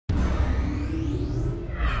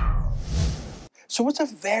So what's a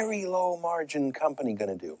very low margin company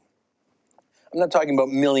going to do? I'm not talking about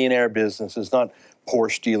millionaire businesses, not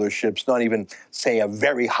Porsche dealerships, not even, say, a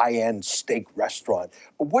very high-end steak restaurant.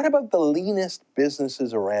 But what about the leanest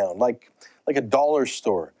businesses around, like a dollar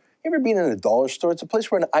store? You ever been in a dollar store? It's a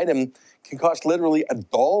place where an item can cost literally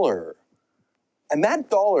 $1. And that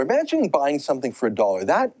dollar, imagine buying something for $1.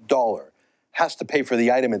 That dollar has to pay for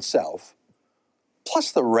the item itself,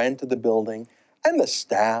 plus the rent of the building and the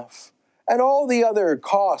staff and all the other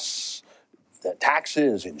costs, the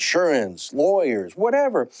taxes, insurance, lawyers,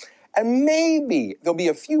 whatever. And maybe there'll be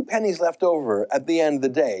a few pennies left over at the end of the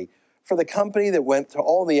day for the company that went to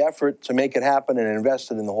all the effort to make it happen and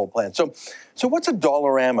invested in the whole plan. So what's a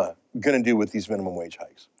Dollarama going to do with these minimum wage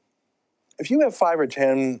hikes? If you have 5 or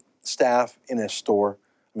 10 staff in a store,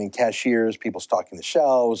 I mean, cashiers, people stocking the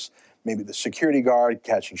shelves, maybe the security guard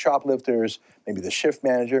catching shoplifters, maybe the shift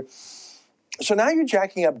manager. So now you're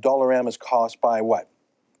jacking up Dollarama's cost by what?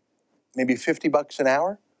 Maybe $50 an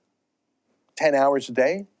hour? 10 hours a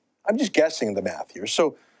day? I'm just guessing the math here.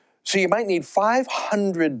 So you might need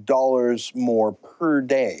 $500 more per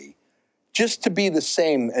day just to be the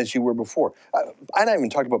same as you were before. I haven't even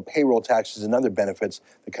talked about payroll taxes and other benefits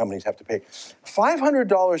the companies have to pay.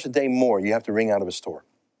 $500 a day more you have to wring out of a store.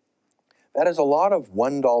 That is a lot of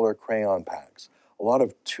 $1 crayon packs, a lot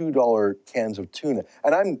of $2 cans of tuna.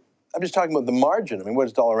 And I'm just talking about the margin. I mean, what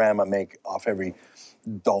does Dollarama make off every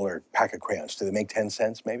 $1 pack of crayons? Do they make 10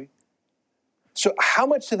 cents maybe? So how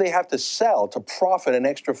much do they have to sell to profit an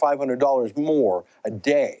extra $500 more a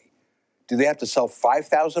day? Do they have to sell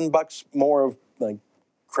 $5,000 more of like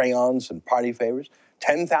crayons and party favors?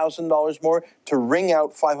 $10,000 more to wring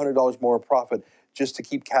out $500 more profit just to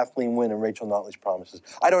keep Kathleen Wynne and Rachel Notley's promises?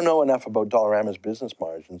 I don't know enough about Dollarama's business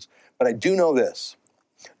margins, but I do know this.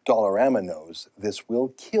 Dollarama knows this will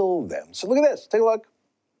kill them. So look at this. Take a look.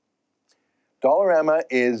 Dollarama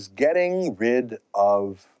is getting rid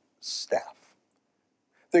of staff.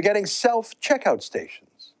 They're getting self-checkout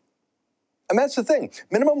stations. And that's the thing.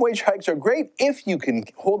 Minimum wage hikes are great if you can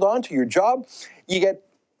hold on to your job. You get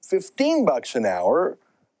 $15 an hour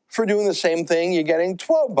for doing the same thing you're getting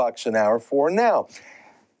 $12 an hour for now.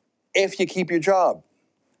 If you keep your job,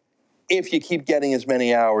 if you keep getting as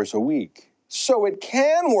many hours a week. So it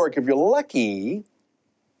can work if you're lucky,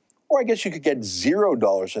 or I guess you could get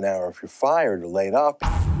 $0 an hour if you're fired or laid off.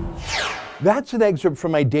 That's an excerpt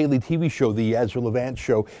from my daily TV show, The Ezra Levant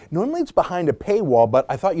Show. Normally it's behind a paywall, but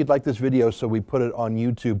I thought you'd like this video, so we put it on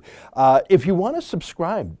YouTube. If you want to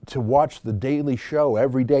subscribe to watch the daily show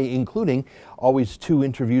every day, including always 2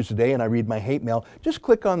 interviews a day, and I read my hate mail, just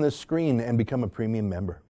click on this screen and become a premium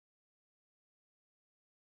member.